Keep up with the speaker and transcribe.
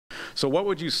So what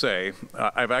would you say?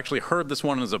 I've actually heard this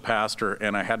one as a pastor,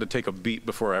 and I had to take a beat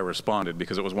before I responded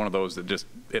because it was one of those that just,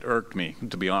 it irked me,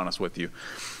 to be honest with you.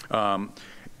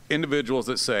 Individuals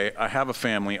that say, I have a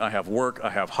family, I have work,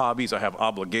 I have hobbies, I have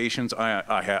obligations,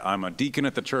 I'm a deacon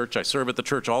at the church, I serve at the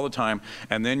church all the time,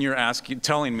 and then you're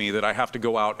telling me that I have to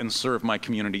go out and serve my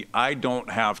community. I don't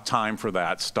have time for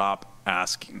that. Stop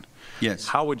asking. Yes.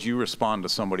 How would you respond to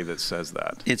somebody that says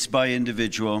that? It's by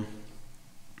individual.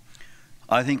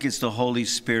 I think it's the Holy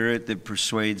Spirit that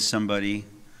persuades somebody.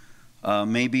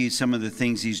 Maybe some of the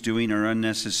things he's doing are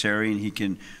unnecessary, and he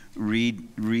can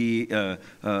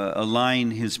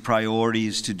align his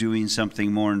priorities to doing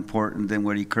something more important than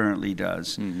what he currently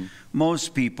does. Mm-hmm.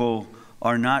 Most people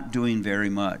are not doing very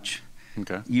much.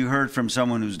 Okay. You heard from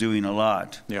someone who's doing a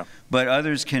lot. Yeah. But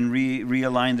others can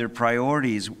realign their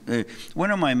priorities.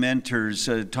 One of my mentors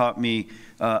taught me,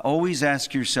 always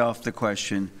ask yourself the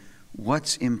question,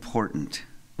 what's important?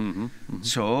 Mm-hmm, mm-hmm.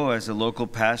 So as a local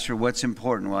pastor, what's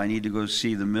important? Well, I need to go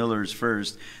see the Millers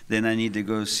first, then I need to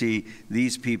go see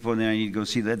these people, and then I need to go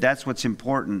see that. That's what's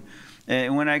important.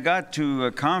 And when I got to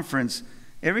a conference,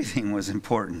 everything was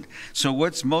important. So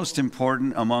what's most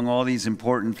important among all these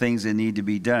important things that need to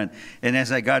be done? And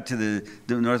as I got to the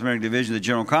North American Division, the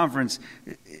General Conference,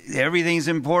 everything's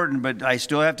important, but I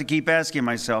still have to keep asking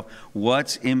myself,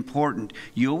 what's important?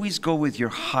 You always go with your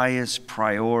highest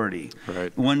priority.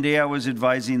 Right. One day I was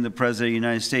advising the President of the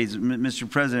United States, Mr.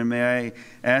 President, may I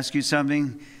ask you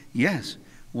something? Yes.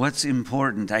 What's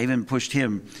important? I even pushed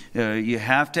him. You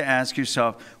have to ask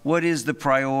yourself, what is the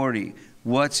priority?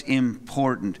 What's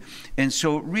important? And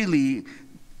so really,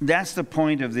 that's the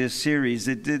point of this series,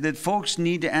 that folks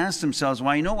need to ask themselves,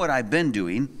 well, I know what I've been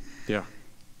doing. Yeah.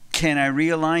 Can I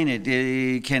realign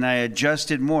it? Can I adjust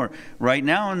it more? Right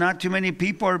now, not too many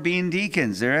people are being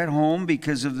deacons. They're at home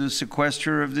because of the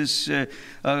sequester of this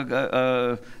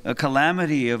a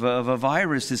calamity of a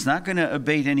virus that's not going to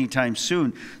abate anytime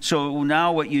soon. So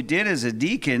now what you did as a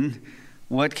deacon,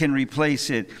 what can replace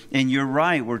it? And you're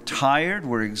right, we're tired,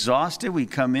 we're exhausted, we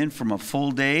come in from a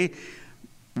full day.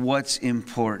 What's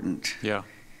important? Yeah.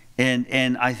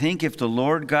 And I think if the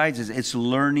Lord guides us, it's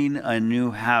learning a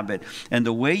new habit. And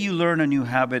the way you learn a new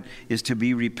habit is to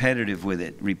be repetitive with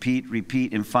it. Repeat,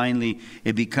 repeat, and finally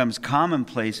it becomes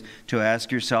commonplace to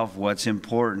ask yourself what's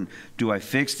important. Do I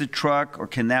fix the truck, or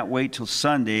can that wait till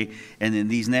Sunday, and in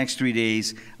these next 3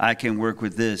 days I can work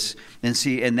with this? And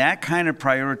see, and that kind of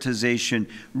prioritization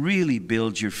really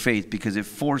builds your faith because it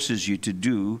forces you to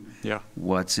do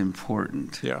what's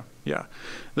important. Yeah. Yeah.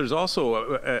 There's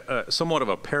also a somewhat of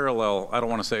a parallel, I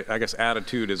don't want to say, I guess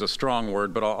attitude is a strong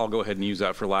word, but I'll go ahead and use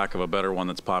that for lack of a better one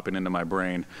that's popping into my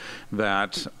brain,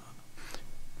 that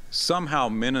somehow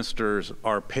ministers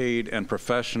are paid and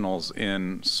professionals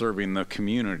in serving the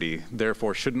community.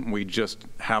 Therefore, shouldn't we just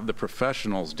have the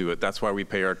professionals do it? That's why we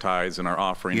pay our tithes and our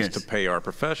offerings, to pay our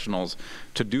professionals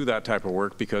to do that type of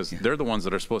work, because they're the ones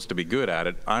that are supposed to be good at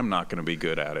it. I'm not going to be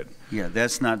good at it. Yeah,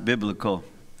 that's not biblical.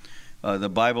 The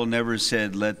Bible never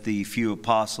said, let the few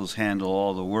apostles handle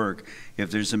all the work.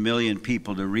 If there's 1 million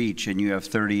people to reach and you have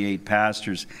 38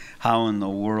 pastors, how in the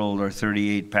world are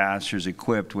 38 pastors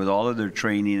equipped with all of their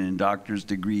training and doctor's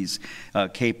degrees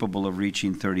capable of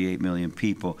reaching 38 million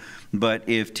people? But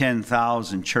if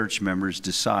 10,000 church members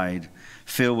decide,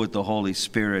 filled with the Holy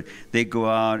Spirit, they go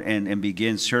out and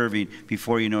begin serving.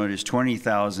 Before you know it, it's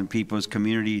 20,000 people's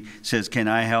community says, can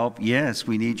I help? Yes,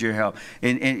 we need your help.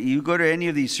 And you go to any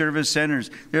of these service centers,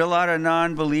 there are a lot of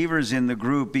non-believers in the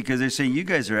group because they're saying, you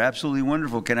guys are absolutely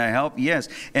wonderful. Can I help? Yes.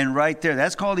 And right there,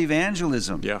 that's called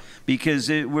evangelism. Yeah. Because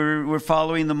we're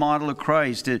following the model of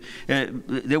Christ.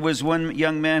 There was one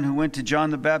young man who went to John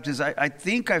the Baptist. I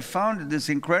think I found this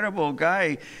incredible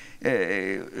guy.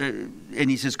 And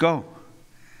he says, go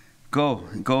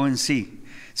and see.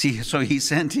 So he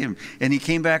sent him, and he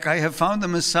came back. I have found the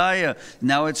Messiah.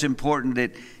 Now it's important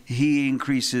that he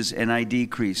increases and I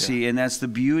decrease. Yeah. See, and that's the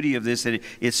beauty of this, that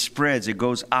it spreads, it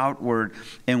goes outward.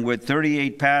 And what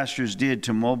 38 pastors did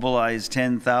to mobilize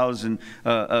 10,000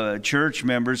 church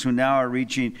members who now are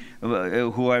reaching,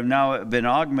 who have now been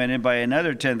augmented by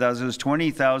another 10,000, it's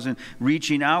 20,000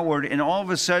 reaching outward. And all of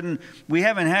a sudden, we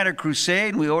haven't had a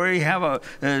crusade. We already have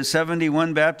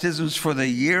 71 baptisms for the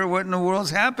year. What in the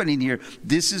world's happening here?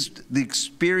 This is the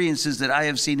experiences that I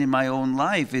have seen in my own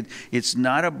life. It's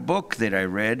not a book that I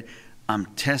read. I'm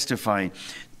testifying.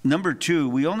 Number two,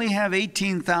 we only have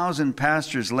 18,000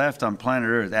 pastors left on planet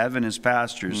Earth, Adventist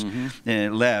pastors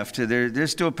left.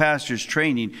 There's still pastors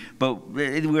training, but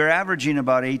we're averaging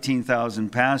about 18,000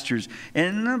 pastors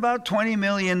and about 20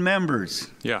 million members.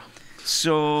 Yeah.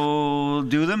 So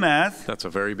do the math. That's a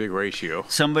very big ratio.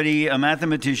 Somebody, a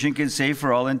mathematician, can say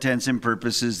for all intents and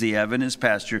purposes the Adventist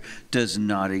pastor does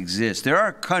not exist. There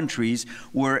are countries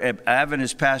where an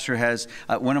Adventist pastor has,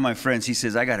 one of my friends, he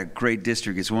says, I got a great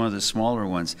district. It's one of the smaller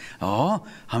ones. Oh,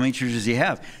 how many churches does he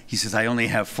have? He says, I only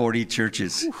have 40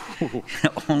 churches.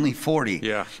 Only 40.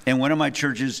 Yeah. And one of my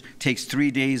churches takes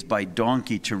 3 days by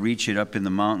donkey to reach it up in the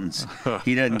mountains.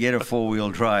 He doesn't get a four-wheel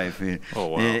drive. Oh,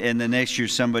 wow. And the next year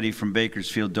somebody from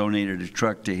Bakersfield donated a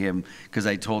truck to him because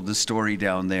I told the story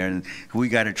down there, and we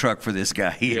got a truck for this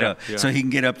guy, you know, so he can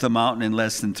get up the mountain in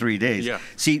less than 3 days. Yeah.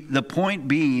 See, the point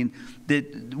being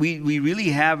that we really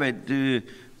have it,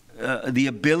 the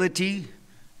ability,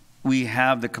 we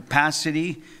have the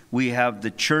capacity, we have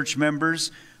the church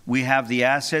members, we have the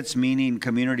assets, meaning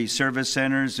community service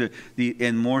centers,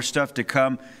 and more stuff to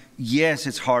come. Yes,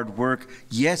 it's hard work.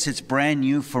 Yes, it's brand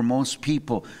new for most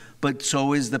people. But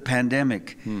so is the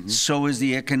pandemic. Mm-hmm. So is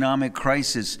the economic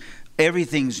crisis.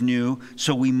 Everything's new,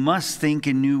 so we must think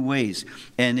in new ways.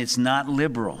 And it's not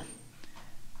liberal.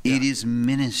 Yeah. It is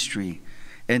ministry.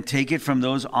 And take it from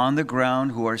those on the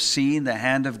ground who are seeing the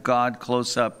hand of God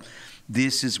close up.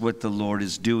 This is what the Lord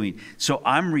is doing. So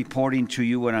I'm reporting to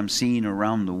you what I'm seeing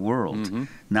around the world,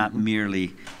 not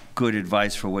merely good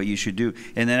advice for what you should do.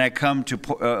 And then I come to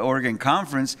Oregon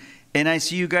Conference, and I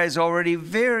see you guys already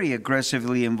very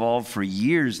aggressively involved for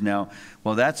years now.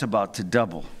 Well, that's about to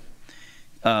double.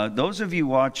 Those of you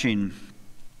watching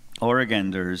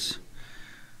Oregon, there's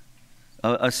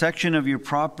a section of your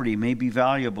property may be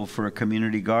valuable for a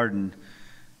community garden,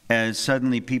 as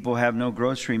suddenly people have no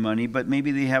grocery money, but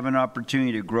maybe they have an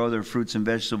opportunity to grow their fruits and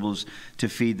vegetables to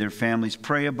feed their families.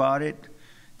 Pray about it.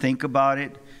 Think about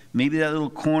it. Maybe that little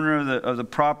corner of the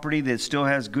property that still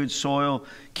has good soil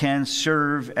can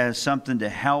serve as something to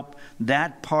help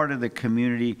that part of the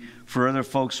community for other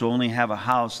folks who only have a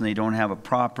house and they don't have a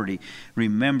property.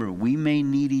 Remember, we may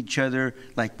need each other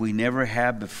like we never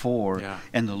have before,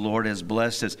 and the Lord has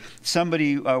blessed us.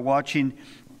 Somebody watching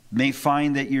may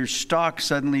find that your stock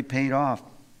suddenly paid off.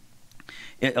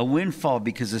 A windfall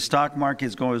because the stock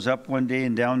market goes up one day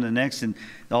and down the next, and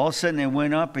all of a sudden it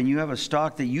went up and you have a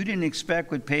stock that you didn't expect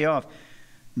would pay off.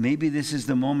 Maybe this is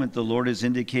the moment the Lord has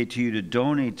indicated to you to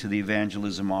donate to the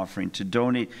evangelism offering, to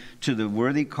donate to the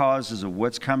worthy causes of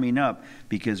what's coming up,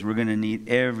 because we're going to need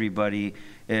everybody.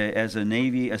 As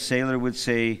a sailor would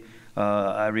say,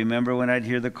 I remember when I'd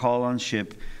hear the call on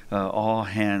ship, all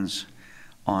hands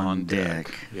on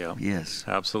deck. Yeah. Yes.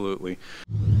 Absolutely.